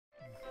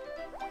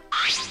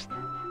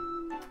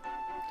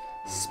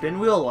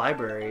Spinwheel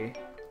library.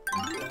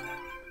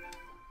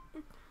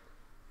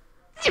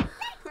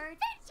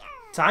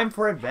 Time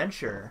for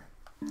adventure.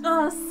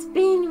 Oh,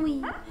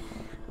 Spinwheel.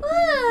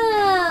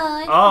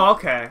 Whoa. Oh,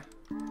 okay.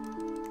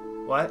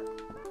 What?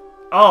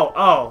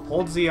 Oh,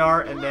 hold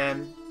ZR and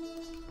then...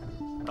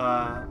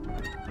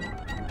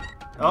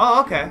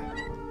 Oh, okay.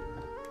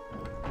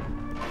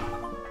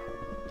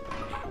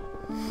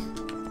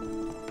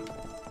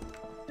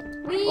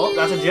 Whee. Oh,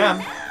 that's a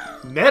gem.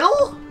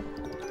 Middle?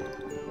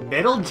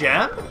 Middle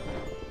gem?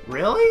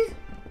 Really?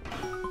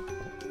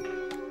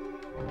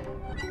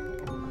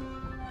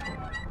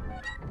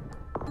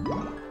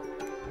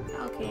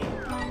 Okay.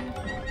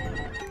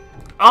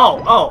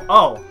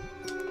 Oh.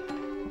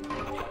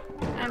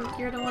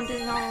 You're the one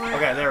doing all the work.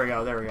 Okay, there we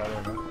go.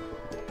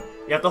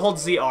 You have to hold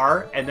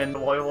ZR, and then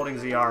while you're holding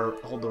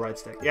ZR, hold the right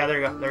stick. Yeah, there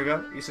you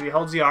go. So you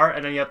hold ZR,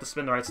 and then you have to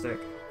spin the right stick.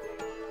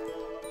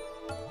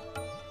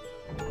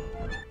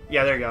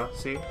 Yeah, there you go.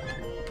 See?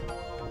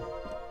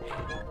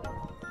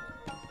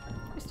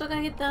 We're still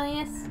gonna get the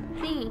last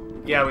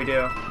thing. Yeah, we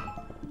do.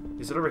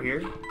 Is it over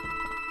here?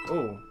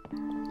 Oh.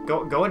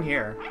 Go in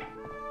here.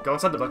 Go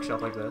inside the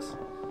bookshelf like this.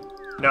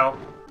 No.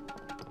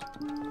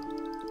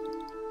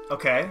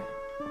 Okay.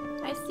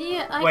 I see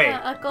it like Wait.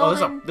 a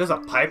golden... Oh, there's a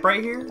pipe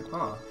right here?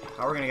 Huh.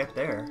 How are we gonna get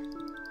there?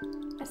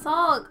 I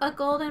saw a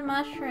golden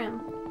mushroom.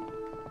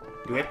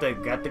 Do we have to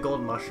get the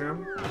golden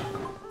mushroom?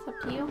 It's up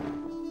to you.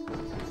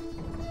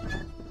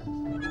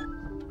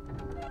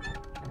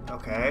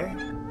 Okay.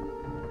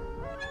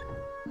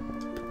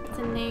 It's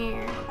in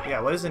there. Yeah,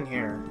 what is in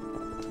here?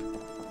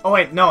 Oh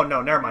wait, no,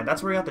 never mind.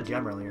 That's where we got the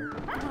gem earlier.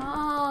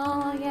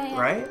 Oh, yeah.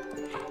 Right?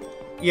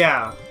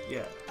 Yeah.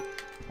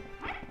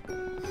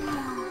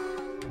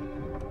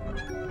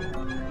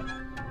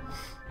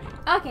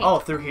 Okay. Oh,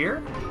 through here?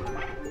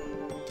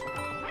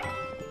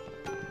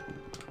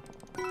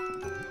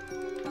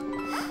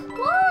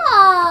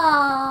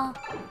 Whoa!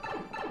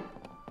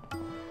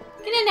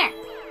 Get in there.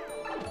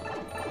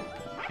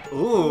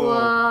 Ooh.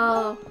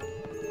 Whoa.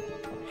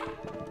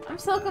 I'm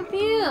so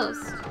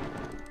confused.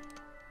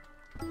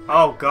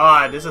 Oh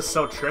god, this is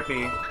so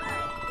trippy.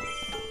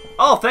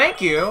 Oh,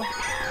 thank you.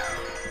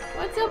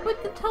 What's up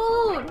with the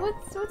toad?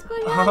 What's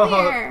going on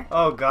here?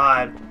 Oh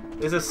god,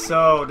 this is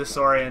so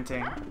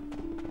disorienting.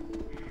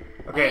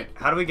 Okay, Wait.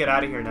 how do we get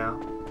out of here now?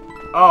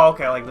 Oh,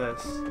 okay, like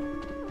this.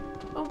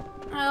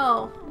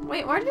 Oh.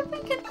 Wait, where did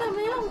we get the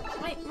middle?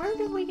 Wait, where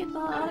did we get the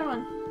other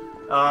one?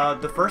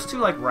 The first two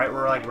were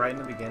right in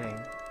the beginning.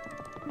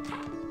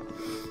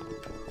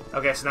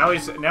 Okay, so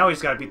now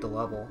he's got to beat the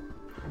level.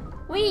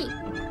 Wait.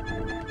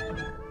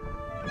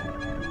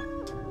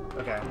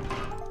 Okay.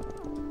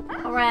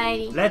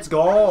 Alrighty. Let's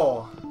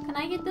go. Can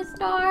I get the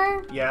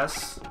star?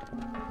 Yes.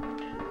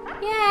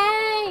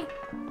 Yay!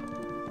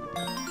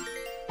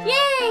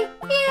 Yay!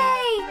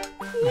 Yay!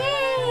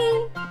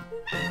 Yay!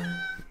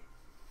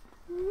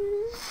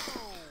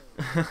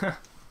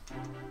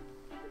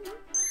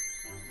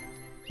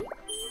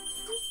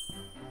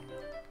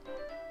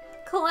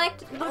 Collect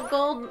the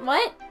gold.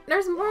 What?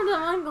 There's more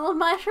than one gold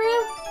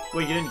mushroom?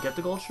 Wait, you didn't get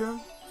the gold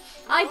shroom?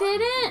 I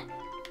didn't.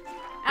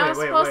 I was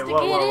supposed to get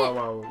it.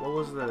 Whoa. What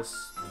was this?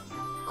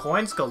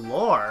 Coins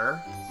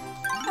galore?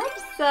 I'm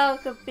so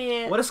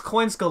confused. What is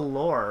coins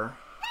galore?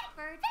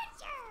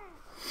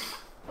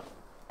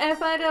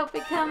 If I don't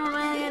become a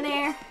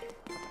millionaire.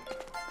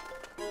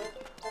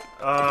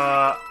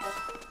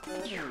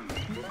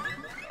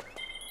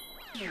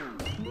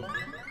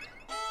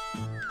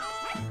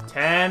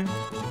 10.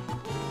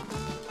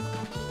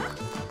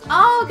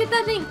 Oh, get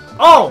that thing.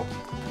 Oh!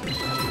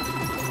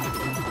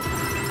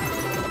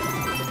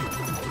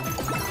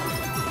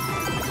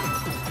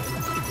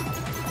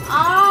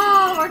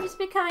 Oh, we're just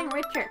becoming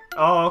richer.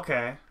 Oh,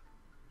 okay.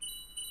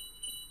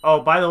 Oh,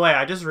 by the way,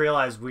 I just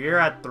realized we were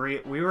at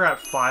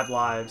 5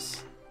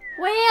 lives.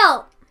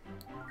 Well.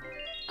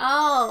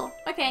 Oh,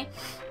 okay.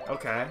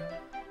 Okay.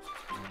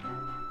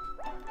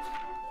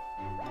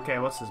 Okay,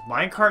 what's this?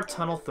 Minecart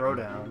Tunnel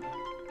Throwdown.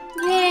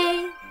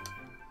 Yay.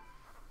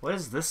 What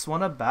is this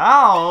one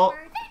about?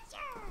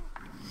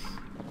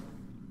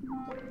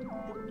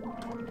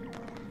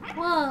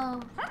 Whoa.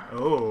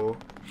 Oh.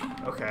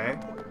 Okay.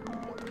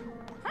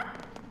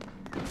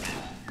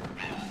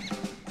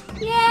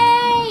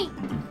 Yay!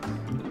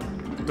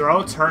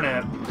 Throw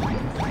turnip.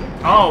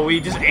 Oh, we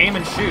just aim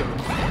and shoot.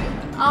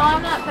 Oh,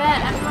 I'm not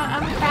bad.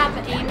 I'm crap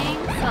at aiming,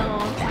 so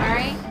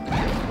sorry.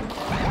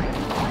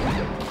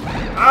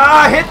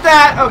 Ah, hit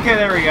that! Okay,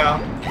 there we go.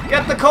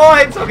 Get the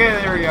coins! Okay,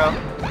 there we go.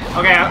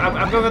 Okay,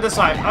 I'm going with this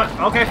side.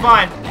 Okay,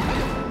 fine.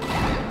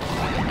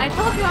 I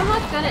told you I'm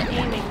not good at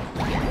aiming.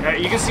 Yeah,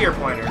 you can see your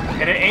pointer.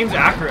 And it aims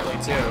accurately,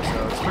 too,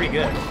 so it's pretty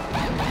good.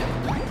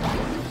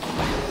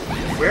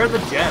 Where are the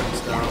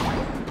gems, though?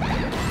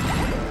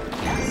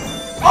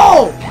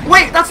 Oh!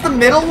 Wait, that's the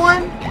middle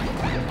one?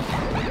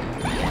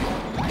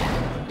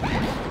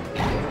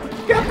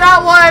 Get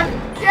that one!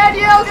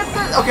 Danielle, get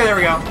the... Okay, there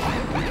we go.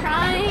 I'm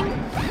trying.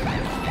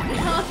 I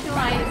told you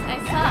I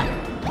suck.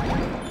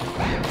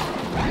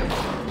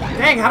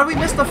 Dang, how did we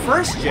miss the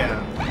first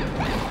gem?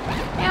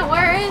 Yeah,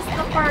 where is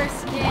the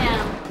first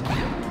jam?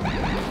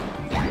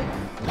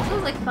 This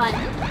was like fun.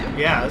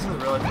 Yeah, this is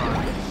really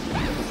fun.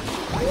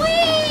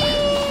 Whee!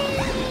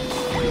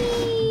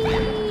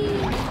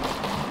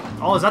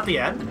 Oh, is that the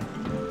end?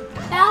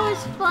 That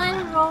was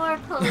fun roller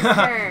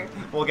coaster.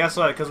 Well, guess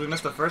what? Because we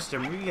missed the first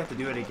jam, we have to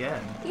do it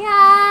again.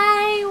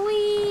 Yay!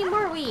 Wee!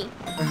 More wee.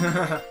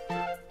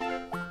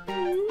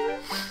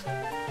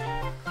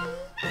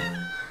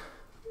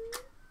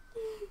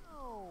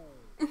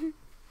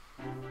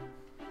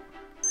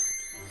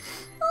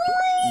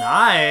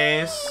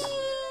 Nice!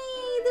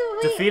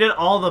 Defeated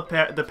all the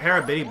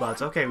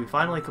Para-Biddybuds. Okay, we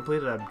finally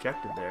completed an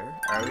objective there.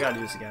 Alright, we gotta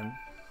do this again.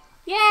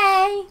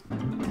 Yay!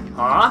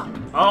 Huh?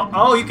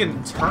 Oh, you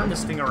can turn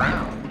this thing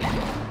around.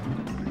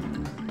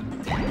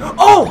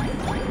 Oh!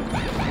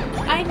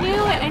 I knew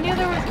it. I knew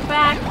there was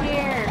back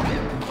here.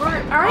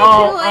 Are we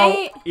too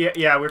late?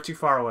 Yeah, we're too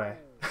far away.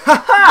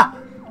 Haha!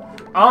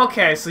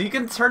 Okay, so you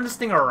can turn this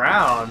thing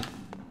around.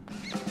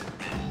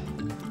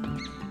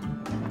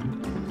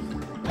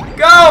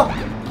 Go!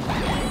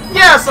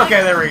 Yes!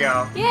 Okay, there we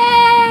go.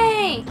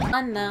 Yay!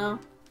 Fun though.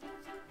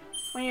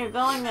 When you're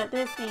going at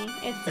Disney,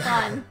 it's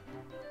fun.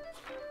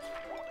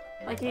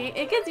 Like,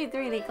 it gives you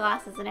 3D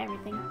glasses and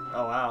everything.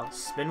 Oh wow.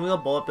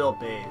 Spinwheel bullet bill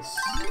base.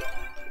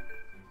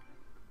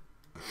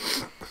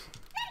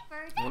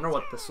 I wonder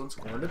what this one's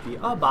going to be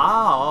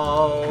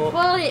about.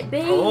 Bullet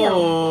bill!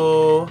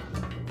 Oh!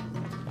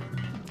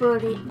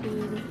 Bullet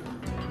bill.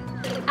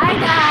 I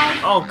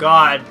died! Oh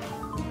god.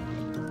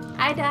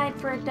 I died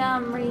for a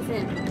dumb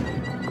reason.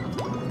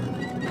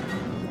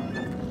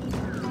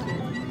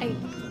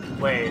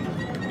 Wait,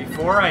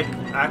 before I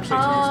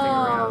actually turn this thing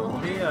around,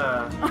 let me,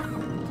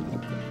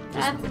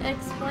 That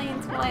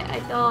explains why I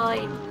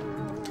died.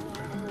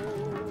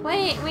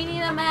 Wait, we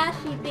need a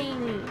mashy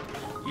thing.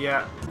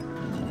 Yeah.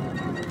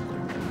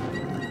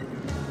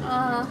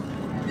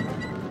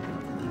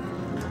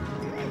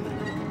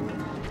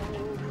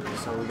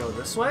 So we go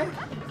this way?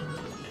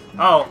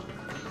 Oh.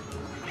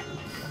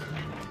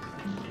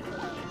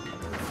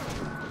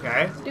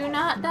 Okay. Do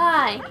not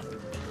die.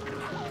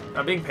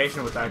 I'm being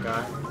patient with that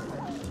guy.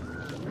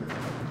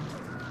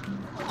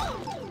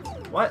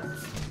 What?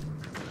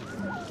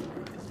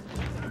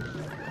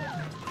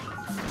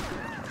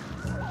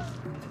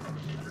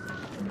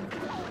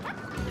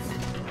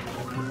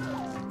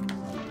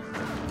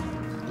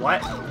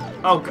 What?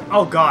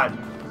 Oh god.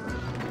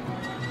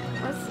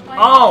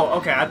 Oh,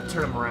 okay, I have to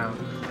turn him around.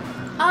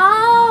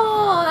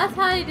 Oh, that's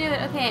how you do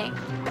it. Okay.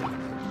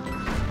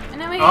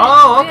 And then we gotta,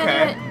 oh, we okay.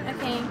 gotta do it.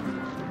 Okay.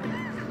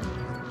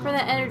 For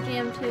the energy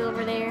M2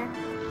 over there.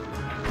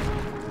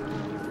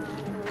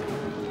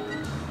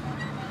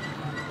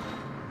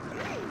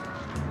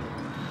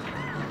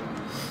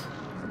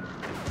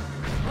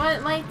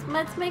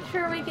 Let's make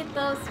sure we get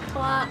those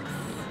blocks.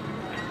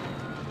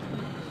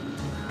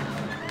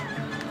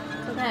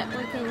 So that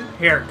we can...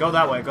 Here, go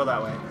that way, go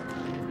that way.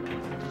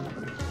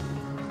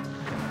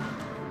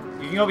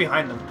 You can go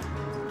behind them.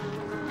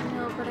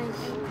 No, but I'm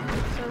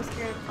so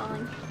scared of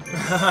falling.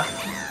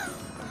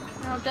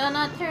 No, do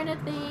not turn a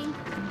thing.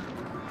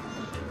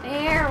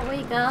 There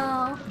we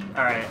go.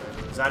 Alright,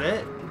 is that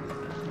it?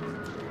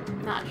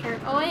 Not sure.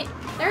 Oh wait,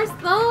 there's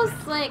those,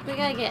 like, we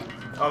gotta get.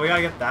 Oh, we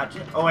gotta get that.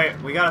 Oh wait,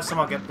 we gotta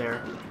somehow get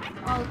there.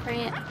 Oh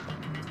crap.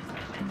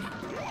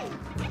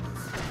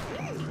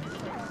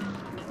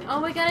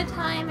 Oh, we gotta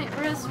time it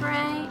just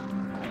right.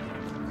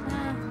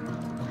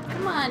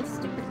 Come on,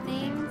 stupid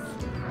things.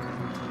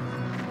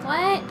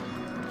 What?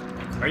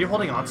 Are you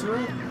holding on to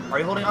it? Are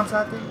you holding on to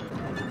that thing?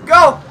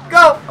 Go!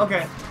 Go!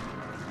 Okay.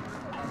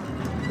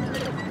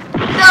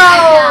 No!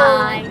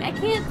 I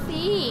can't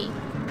see.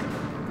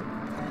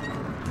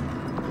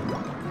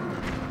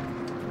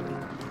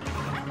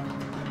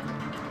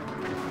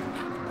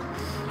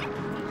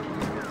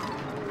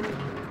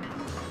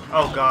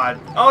 Oh god.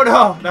 Oh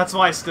no! That's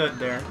why I stood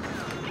there.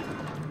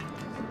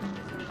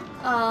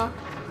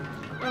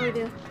 What do we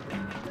do?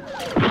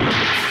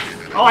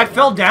 Oh, I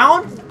fell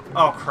down?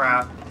 Oh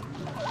crap.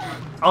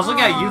 I was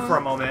looking at you for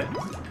a moment.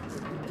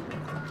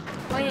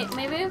 Wait,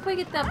 maybe if we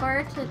get the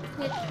bird to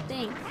hit the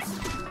thing.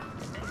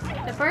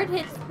 The bird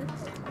hits the...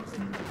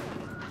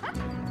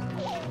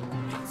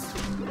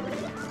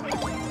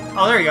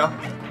 Oh, there you go.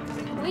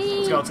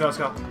 Whee! Let's go, let's go, let's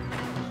go.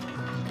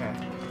 Okay.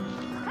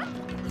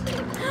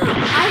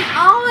 I'm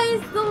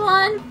always the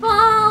one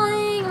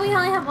falling! We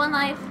only have one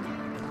life.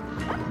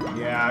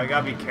 Yeah, I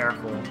gotta be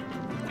careful.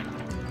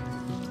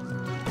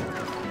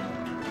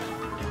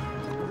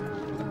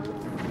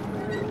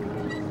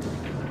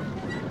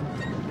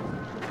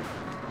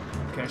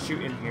 Can I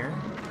shoot in here?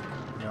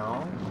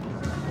 No.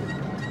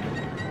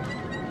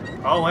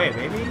 Oh wait,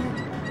 maybe?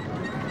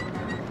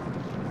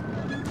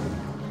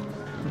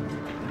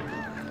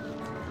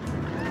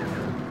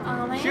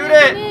 Oh my Shoot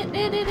God. it!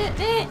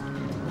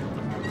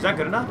 Is that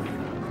good enough?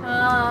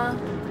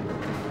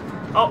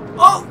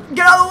 Oh,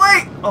 get out of the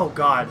way! Oh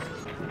god.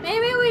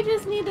 Maybe we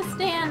just need to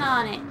stand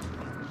on it.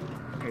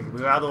 Okay,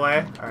 move out of the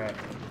way. Alright.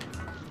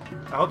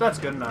 I hope that's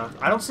good enough.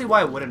 I don't see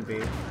why it wouldn't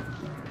be.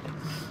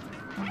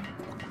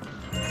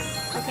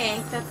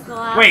 Okay, that's the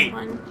last Wait.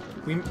 one.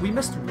 We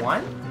missed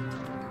one?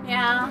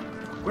 Yeah.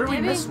 Where did we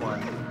Maybe. miss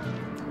one?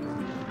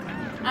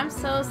 I'm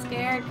so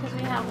scared because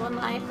we have 1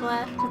 life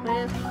left to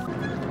live.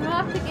 You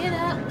have to get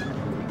up.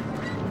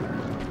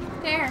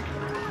 There.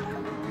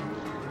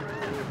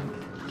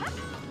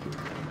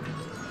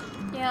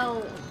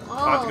 Yo. Oh.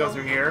 I'll have to go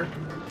through here.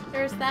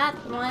 There's that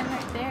one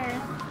right there.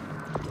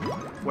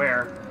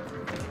 Where?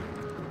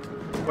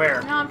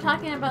 Where? No, I'm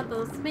talking about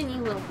the spinny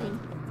wheel thing.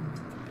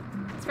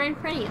 It's very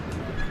pretty.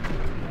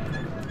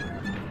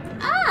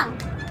 Ah!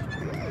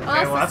 Oh,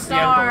 Okay, well that's the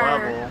end of the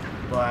level.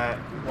 But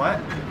what?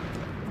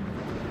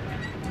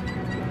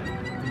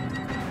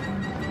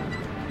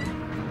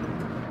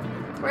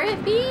 Where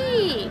it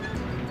be?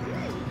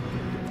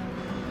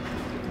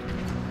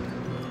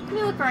 Let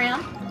me look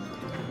around.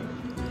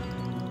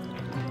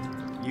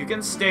 You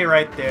can stay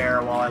right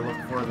there while I look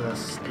for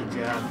this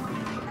gem.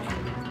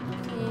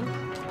 Okay.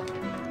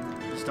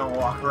 Just don't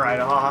walk right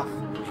off.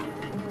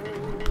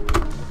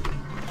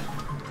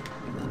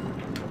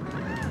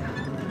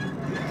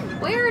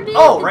 Where did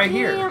Oh, the right jam?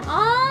 here.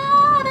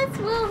 Oh, that's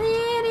well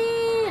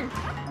hidden.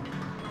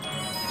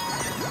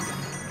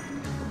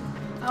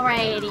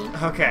 Alrighty.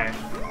 Okay.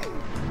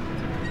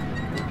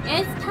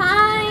 It's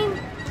time.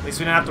 At least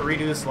we don't have to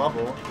redo this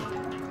level.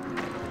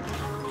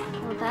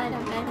 Don't die,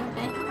 don't die, don't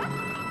die.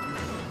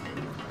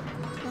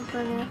 Don't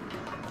forget.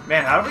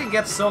 Man, how did we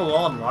get so low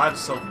on lives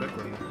so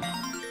quickly?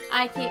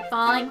 I keep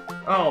falling.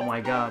 Oh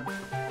my god.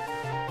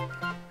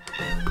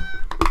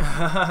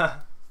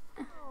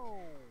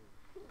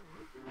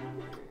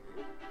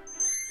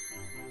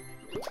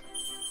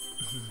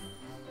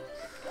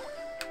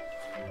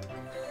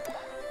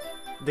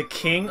 The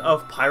King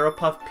of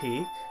Pyropuff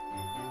Peak?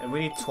 And we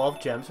need 12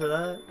 gems for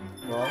that?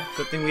 Well,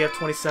 good thing we have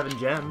 27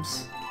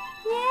 gems.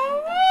 Yay!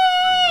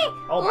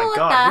 Oh my Ooh,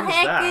 god, what who the is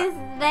heck that? is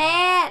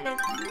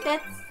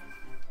that?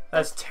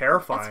 That's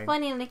terrifying. That's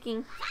funny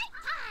looking.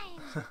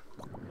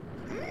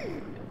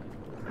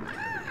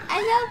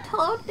 I love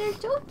Toad, they're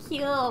so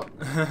cute.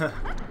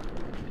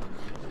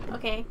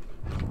 Okay.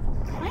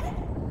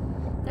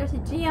 There's a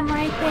gem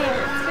right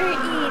there. It's very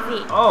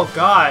easy. Oh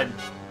god.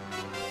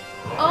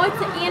 Oh,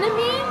 it's an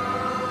enemy?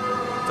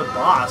 It's a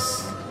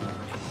boss.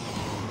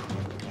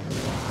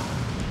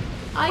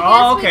 I guess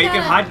Oh, we okay, you can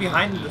gotta- hide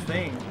behind the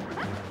thing.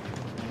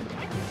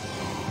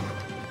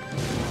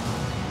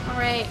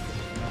 Alright.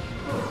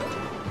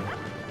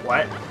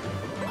 What?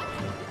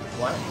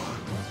 What?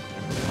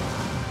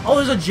 Oh,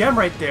 there's a gem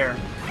right there.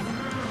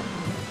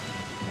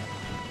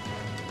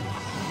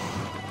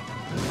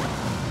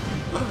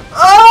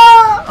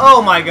 Ah!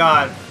 Oh my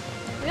god.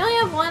 We only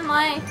have 1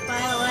 life, by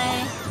the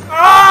way.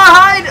 Ah,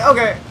 hide!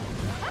 Okay.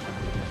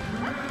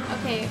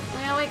 Okay,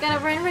 now we gotta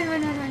run.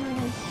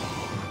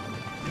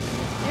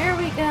 There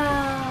we go.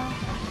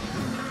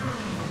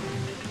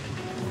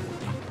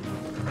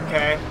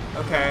 Okay,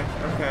 okay,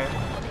 okay.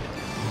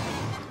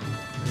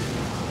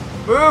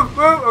 Move,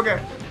 move, okay.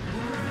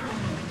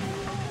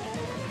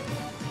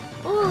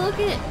 Oh, look at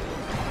it.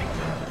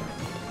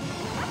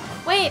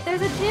 Wait,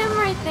 there's a gem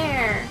right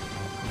there.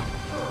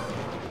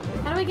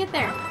 How do we get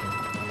there?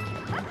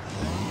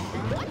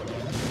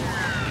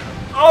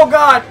 Oh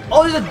god!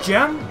 Oh, there's a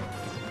gem?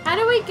 How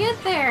do we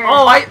get there?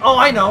 Oh,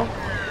 I know.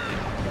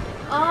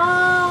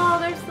 Oh,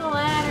 there's the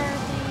ladder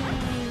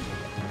thing.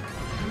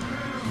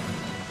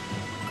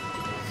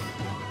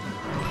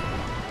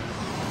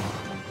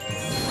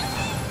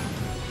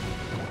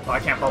 Oh, I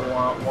can't bubble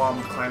while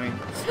I'm climbing.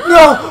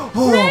 No!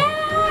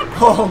 Oh,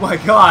 oh my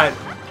god.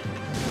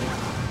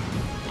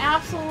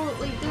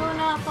 Absolutely do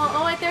not fall.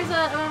 Oh wait, there's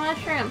a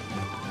mushroom.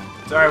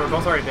 It's alright, we're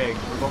both already big.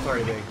 We're both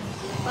already big.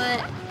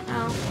 But,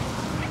 oh.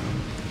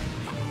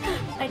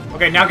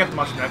 Okay, now get the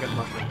mushroom, now get the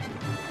mushroom.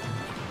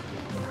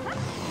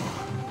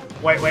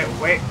 Wait.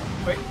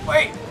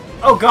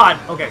 Oh god!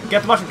 Okay,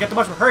 get the mushroom,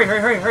 hurry.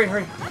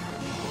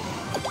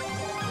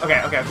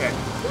 Okay.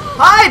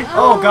 Hide!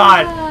 Oh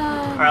god!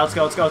 Alright, let's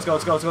go. No.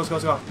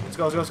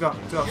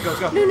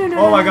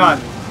 Oh my god.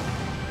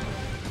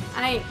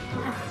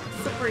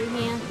 Slippery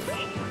hands.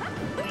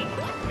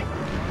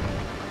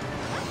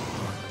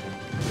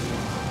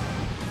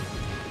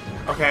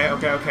 Okay.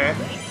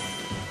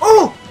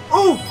 Oh!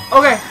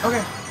 Okay.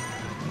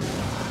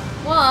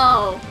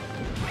 Whoa.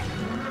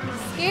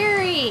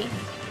 Scary.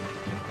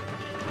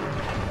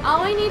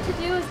 All we need to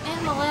do is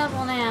end the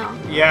level now.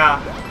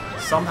 Yeah,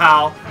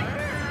 somehow.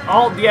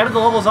 Oh, the end of the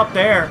level's up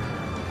there.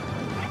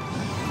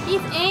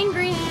 He's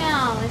angry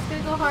now. It's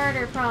gonna go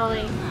harder,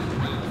 probably.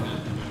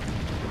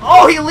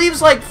 Oh, he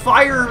leaves like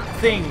fire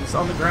things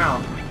on the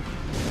ground.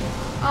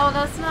 Oh,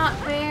 that's not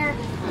fair.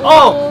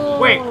 Oh,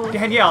 wait,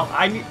 Danielle,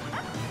 I need...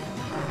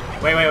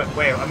 Wait, I'm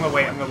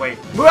gonna wait.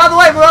 Move out of the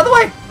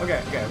way,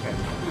 Okay.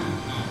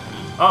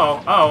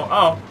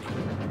 Oh.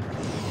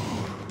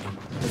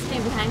 Let's stay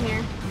behind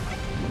here.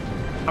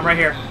 I'm right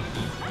here.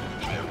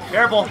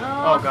 Careful.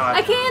 Oh god.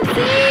 I can't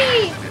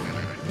see!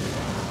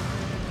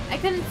 I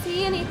couldn't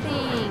see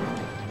anything.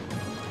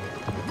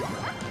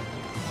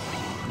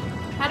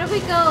 How do we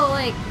go,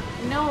 like,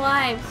 no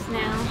lives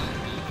now?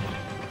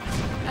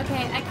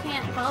 Okay, I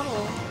can't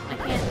bubble. I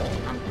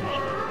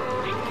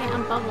can't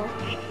unbubble.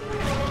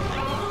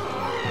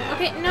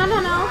 Okay, no.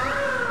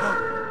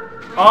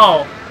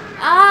 Oh!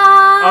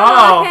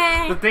 Oh,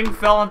 okay. The thing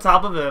fell on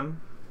top of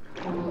him.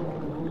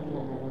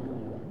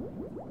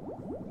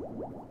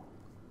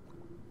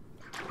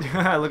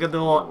 Look at the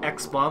little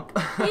X bump.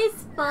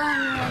 He's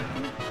funny.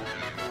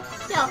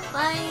 So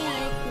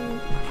funny.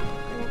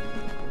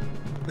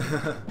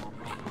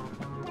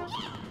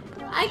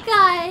 I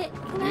got it.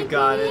 Can I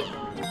got it.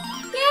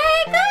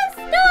 Yay, good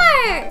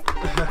start!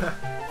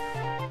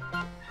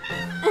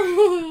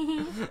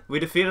 We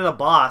defeated a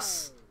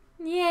boss.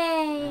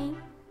 Yay.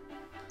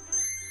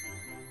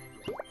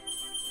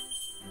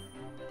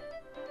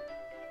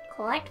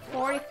 Collect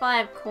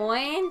 45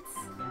 coins?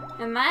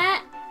 And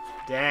that?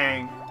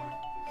 Dang.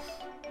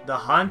 The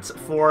hunt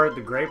for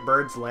the great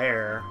bird's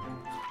lair.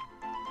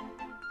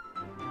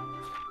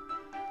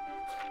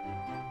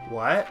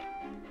 What?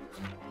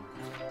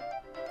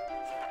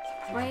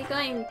 Why are you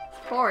going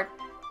forward?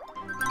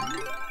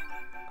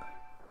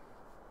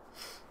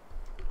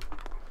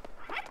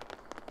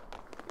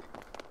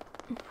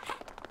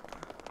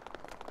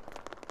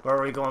 What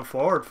are we going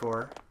forward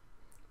for?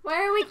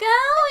 Where are we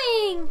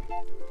going?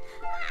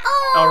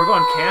 Oh, we're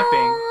going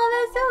camping. Oh,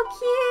 they're so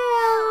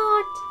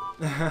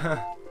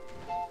cute.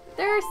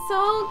 They're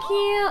so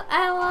cute.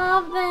 I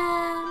love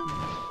them.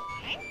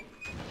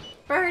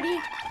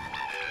 Birdie.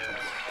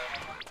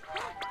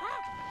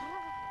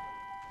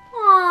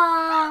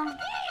 Aww.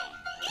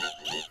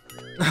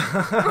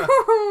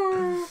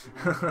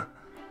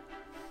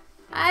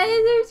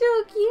 They're so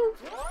cute.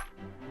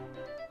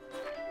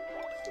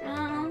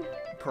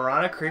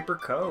 Piranha Creeper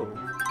Cove.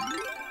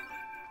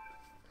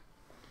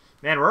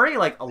 Man, we're already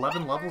like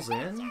 11 levels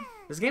in.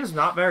 This game's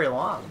not very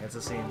long, as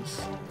it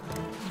seems.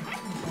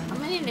 How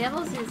many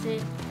levels is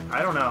it?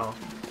 I don't know.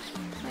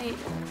 Wait.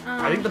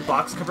 I think the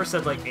box cover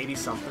said like 80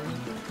 something.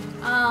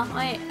 Oh,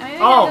 wait. Maybe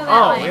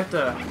way. We have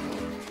to.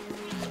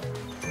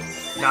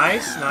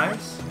 Nice.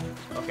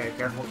 Okay,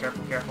 careful. Okay.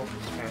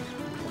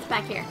 It's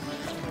back here.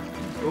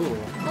 Ooh.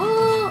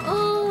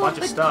 Ooh. Bunch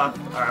of stuff.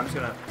 Alright, I'm just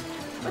gonna.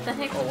 What the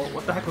heck? Oh,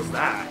 what the heck was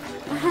that?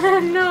 I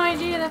have no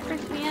idea. That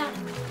freaked me out.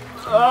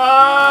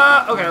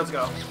 Okay, let's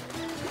go.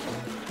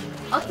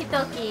 Okie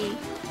dokie.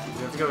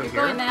 Let's go here.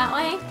 Going that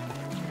way?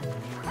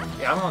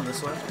 Yeah, I'm going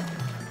this way.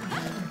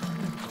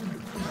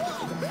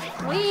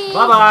 Whee!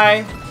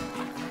 Bye-bye!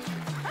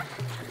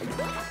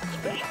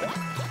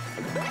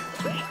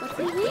 What's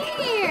in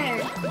here?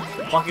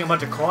 Plucking a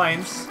bunch of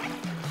coins.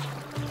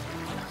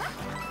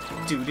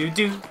 Do.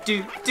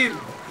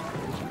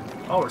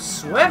 Oh, we're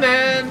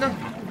swimming!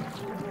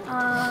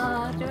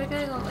 Do we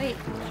gotta go? Wait.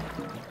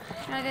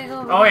 I gotta go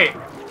over Oh, wait.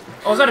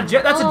 Oh, is that a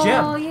gem? That's a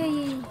gem. Oh,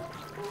 yeah.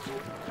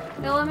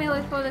 Now let me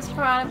wait for this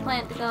piranha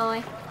plant to go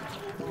away.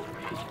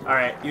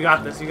 Alright, you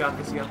got this.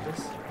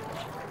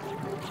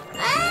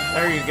 Ah!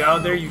 There you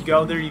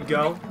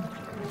go.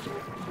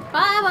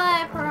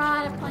 Bye-bye,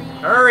 piranha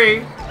plant.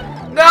 Hurry!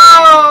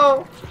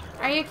 No!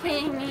 Are you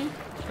kidding me?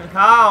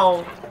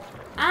 How?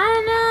 I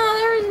don't know.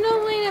 There's no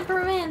way to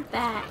prevent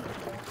that.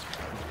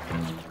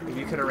 Maybe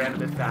you could have ran a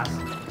bit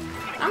faster.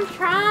 I'm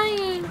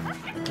trying.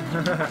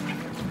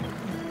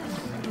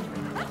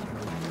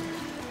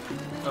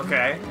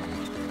 Okay.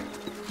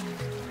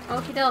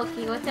 Okie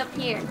dokie, what's up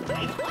here?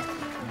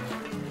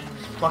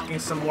 Plucking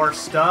some more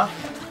stuff.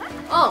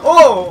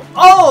 Oh!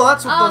 Oh,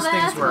 that's what those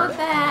things were. That's what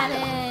that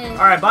is.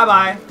 Alright,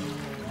 bye-bye.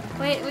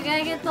 Wait, we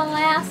gotta get the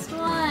last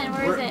one.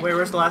 Where is it? Wait,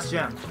 where's the last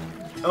gem?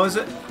 Oh, is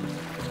it?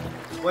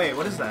 Wait,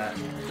 what is that?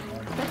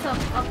 That's a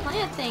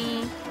plant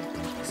thingy.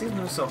 These things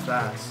move so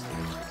fast.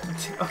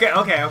 Okay.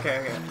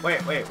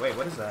 Wait,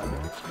 what is that?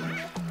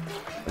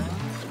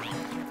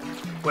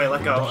 Wait,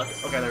 let go.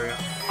 Okay, there we go.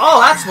 Oh,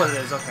 that's what it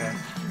is, okay.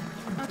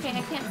 Okay,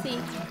 I can't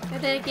see.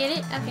 Did I get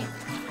it? Okay.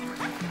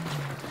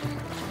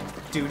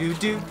 Do.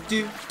 Get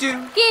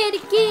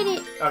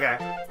it! Okay.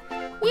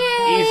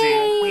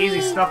 Yay!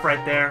 Easy stuff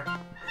right there.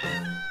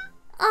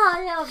 Oh, I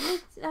love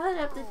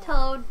the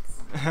toads.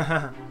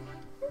 They're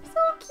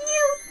so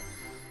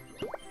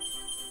cute.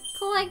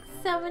 Collect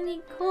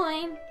 70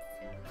 coins.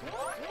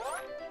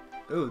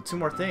 Ooh, 2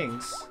 more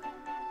things.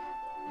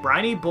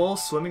 Briny Bull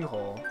Swimming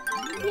Hole.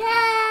 Yay!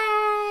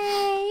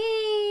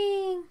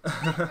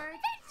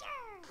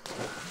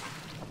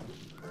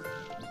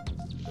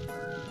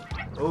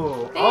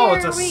 Ooh. There Oh,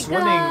 it's a we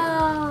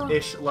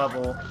swimming-ish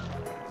level.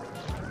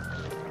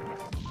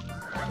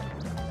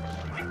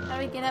 How do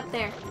we get up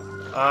there?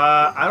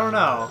 I don't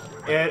know.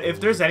 If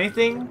there's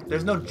anything,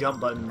 there's no jump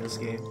button in this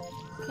game.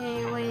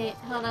 Okay, wait,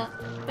 hold up.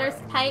 There's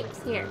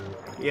pipes here.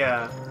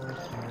 Yeah.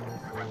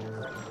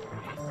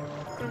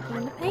 Go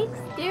in the pipes?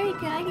 There you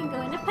go, I can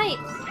go in the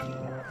pipes.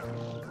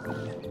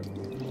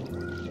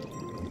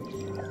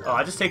 Oh,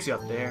 it just takes you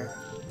up there.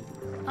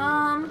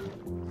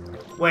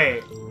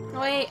 Wait,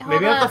 Wait. hold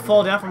Maybe I up. have to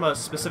fall down from a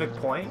specific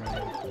point?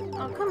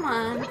 Oh, come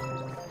on.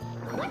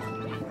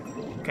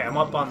 Okay, I'm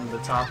up on the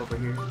top over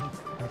here.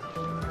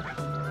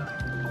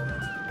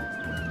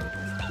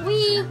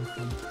 Whee!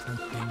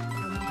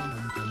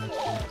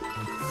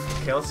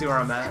 Okay, let's see where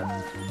I'm at.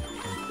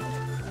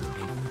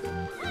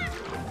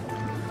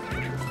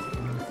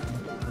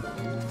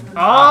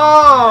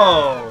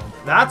 Oh!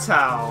 That's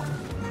how.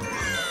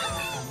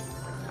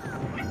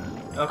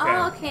 Okay.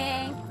 Oh,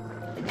 okay.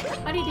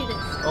 How do you do this?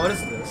 Oh, what is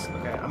this?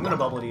 Okay, I'm gonna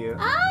bubble to you.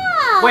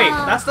 Ah! Wait,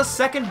 that's the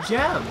second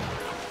gem.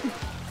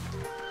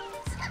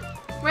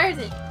 Where is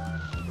it?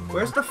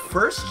 Where's the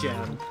first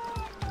gem?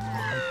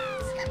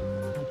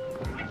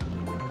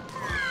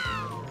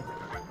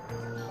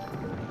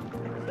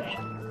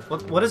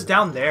 What is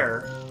down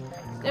there?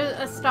 There's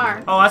a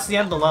star. Oh, that's the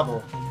end of the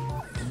level.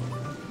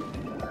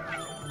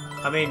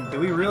 I mean, do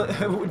we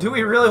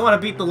really want to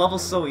beat the level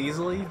so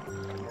easily?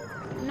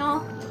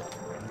 No.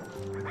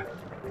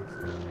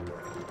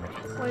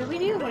 What do we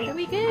do? What do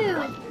we do?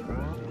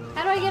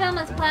 How do I get on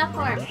this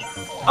platform?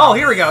 Oh,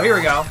 here we go. Here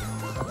we go.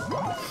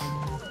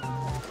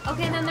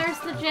 Okay, then there's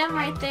the gem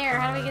right there.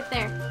 How do we get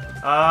there?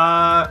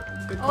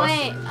 Good Oh,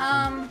 question. wait,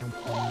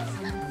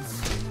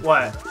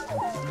 What?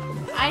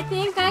 I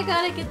think I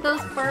gotta get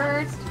those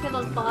birds to kill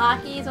those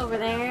blockies over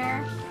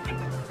there.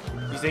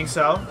 You think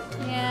so?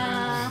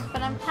 Yeah,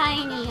 but I'm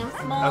tiny. I'm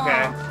small.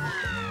 Okay.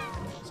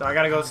 So I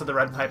gotta go to the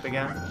red pipe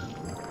again.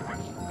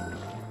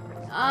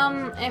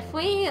 If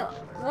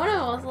one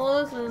of us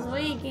loses,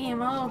 we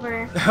game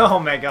over. Oh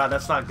my god,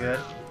 that's not good.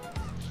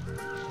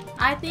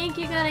 I think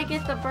you gotta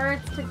get the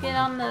birds to get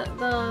on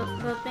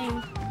the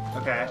thing.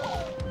 Okay.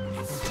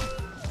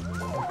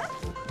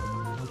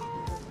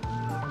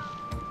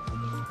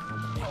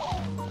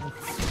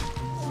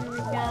 Here we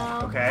go.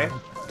 Okay.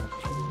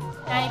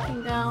 Now you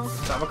can go.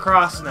 So I'm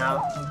across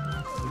now.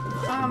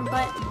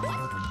 But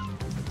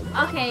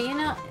okay, you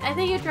know, I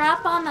think you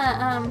drop on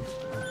the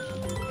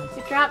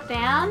you drop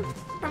down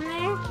from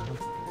there.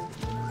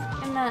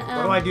 And the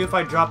What do I do if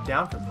I drop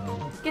down from there?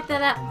 get to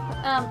that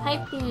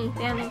pipe thingy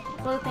down there,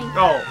 blue thing.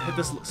 Oh, hit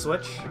this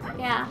switch?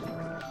 Yeah.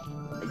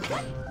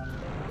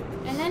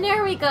 And then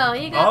there we go.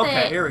 You got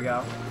Okay, here we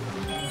go.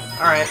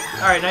 Alright,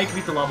 now you can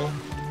beat the level.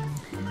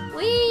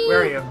 Whee!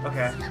 Where are you?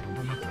 Okay.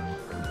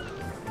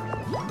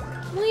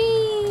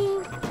 Whee!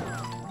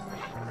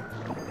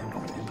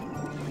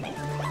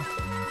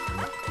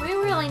 We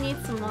really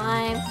need some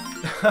lives.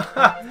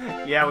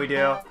 Yeah, we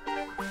do.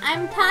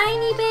 I'm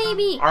tiny,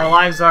 baby. Our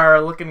lives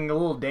are looking a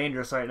little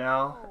dangerous right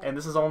now, and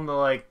this is on the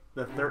like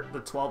the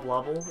 12th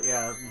level.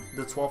 Yeah,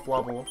 the 12th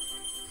level.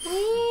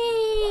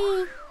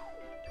 Whee!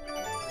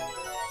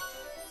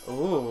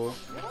 Ooh.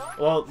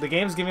 Well, the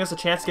game's giving us a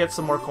chance to get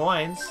some more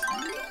coins.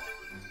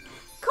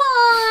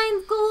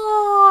 Coins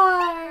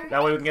galore!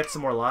 That way we can get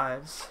some more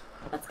lives.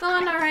 Let's go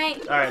on the right.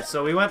 Alright,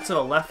 so we went to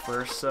the left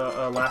first,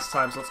 so last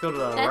time, so let's go to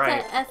the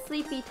right. That's a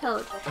sleepy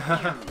toad.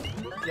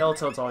 Yellow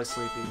Toad's always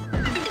sleepy.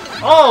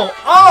 Oh!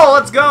 Oh,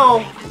 let's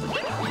go!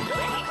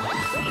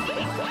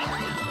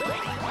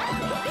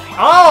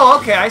 Oh,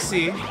 okay, I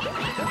see.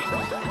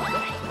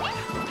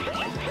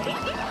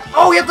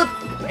 Oh, we have to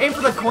aim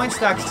for the coin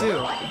stacks,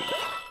 too.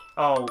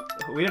 Oh,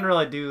 we didn't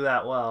really do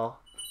that well,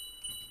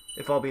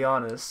 if I'll be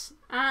honest.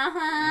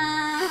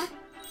 Uh-huh.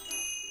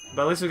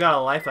 But at least we got a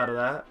life out of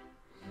that.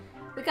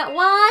 We got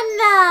one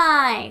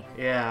life.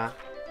 Yeah.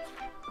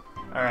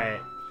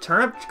 Alright.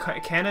 Turnip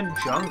Cannon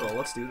Jungle.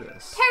 Let's do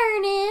this.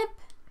 Turnip.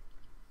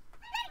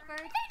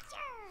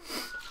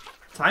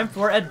 Time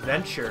for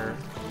adventure.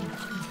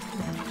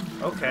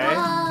 Okay.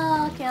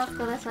 Oh, okay, let's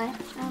go this way.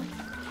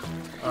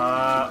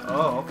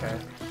 Oh, okay.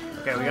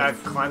 Okay, we gotta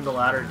climb the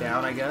ladder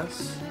down, I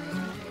guess.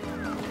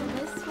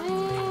 This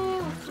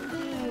way. What's in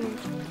here?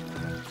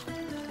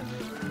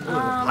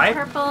 Ooh, pipe?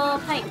 Purple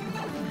pipe.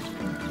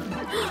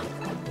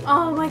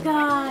 Oh my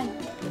god.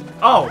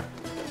 Oh!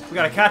 We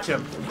gotta catch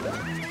him.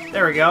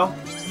 There we go.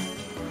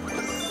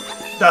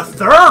 The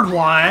third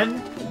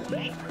one?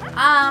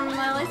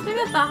 At least we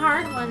got the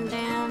hard one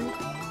down.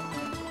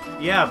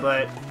 Yeah,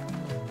 but,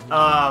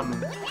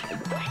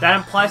 that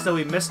implies that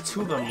we missed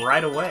two of them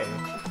right away.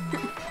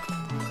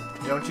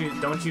 Don't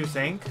you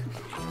think?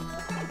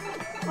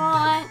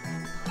 What?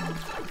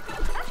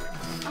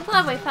 I'm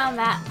glad we found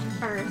that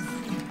first.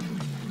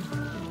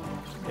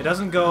 It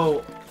doesn't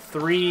go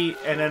 3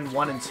 and then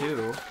 1 and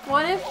 2.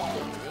 What if,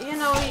 you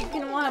know, you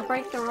can want to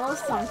break the rules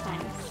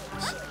sometimes?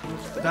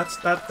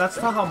 That's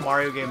not how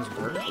Mario games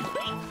work.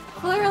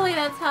 Clearly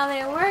that's how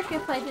they work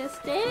if I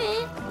just did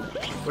it.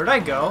 Where'd I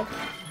go?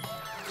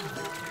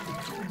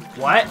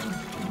 What?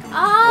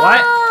 Oh!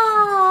 What? I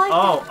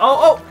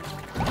Oh.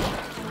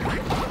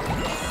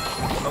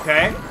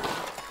 Okay.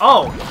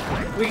 Oh!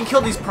 We can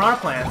kill these piranha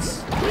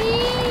plants.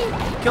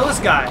 Whee! Kill this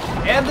guy.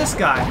 And this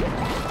guy.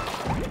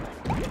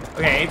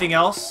 Okay, anything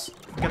else?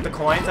 Get the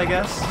coins, I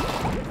guess.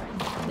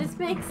 This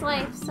makes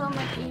life so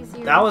much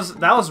easier. That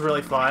was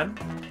really fun.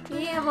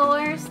 Yeah, but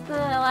where's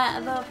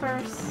the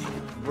first?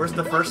 Where's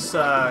the first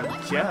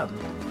gem?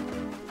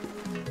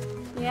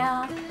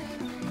 Yeah.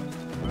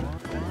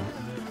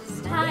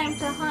 It's time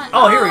to hunt.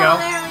 Oh, here we go.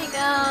 There we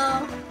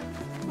go.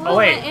 Oh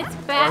wait, It's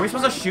back. are we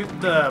supposed to shoot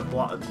the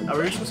Are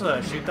we supposed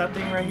to shoot that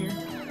thing right here?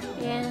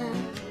 Yeah.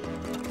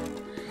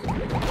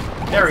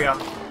 There we go.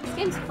 This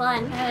game's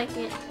fun. I like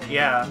it.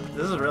 Yeah,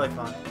 this is really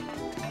fun.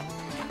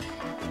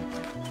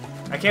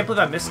 I can't believe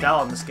I missed out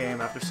on this game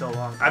after so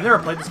long. I've never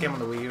played this game on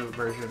the Wii U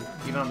version,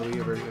 even on the Wii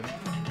U version.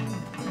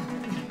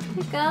 Here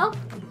you go.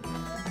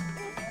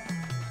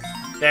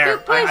 There, You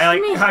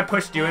pushed me. I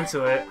pushed you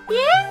into it.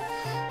 Yeah.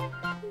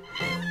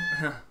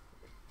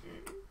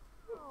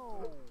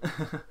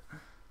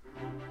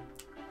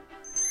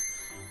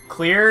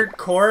 Cleared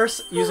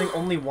course using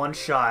only one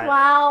shot.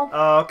 Wow.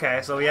 Oh,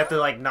 okay. So we have to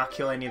like not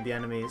kill any of the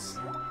enemies.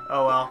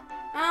 Oh well.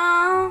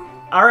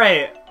 Oh. All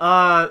right.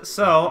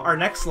 So our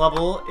next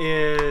level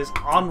is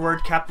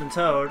Onward Captain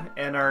Toad,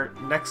 and our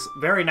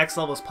very next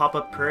level is Pop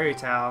Up Prairie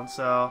Town.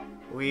 So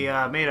we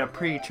made a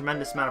pretty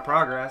tremendous amount of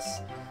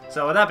progress.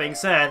 So with that being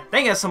said,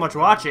 thank you guys so much for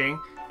watching,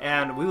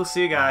 and we will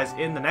see you guys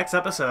in the next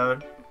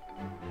episode.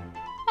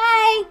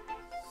 Bye.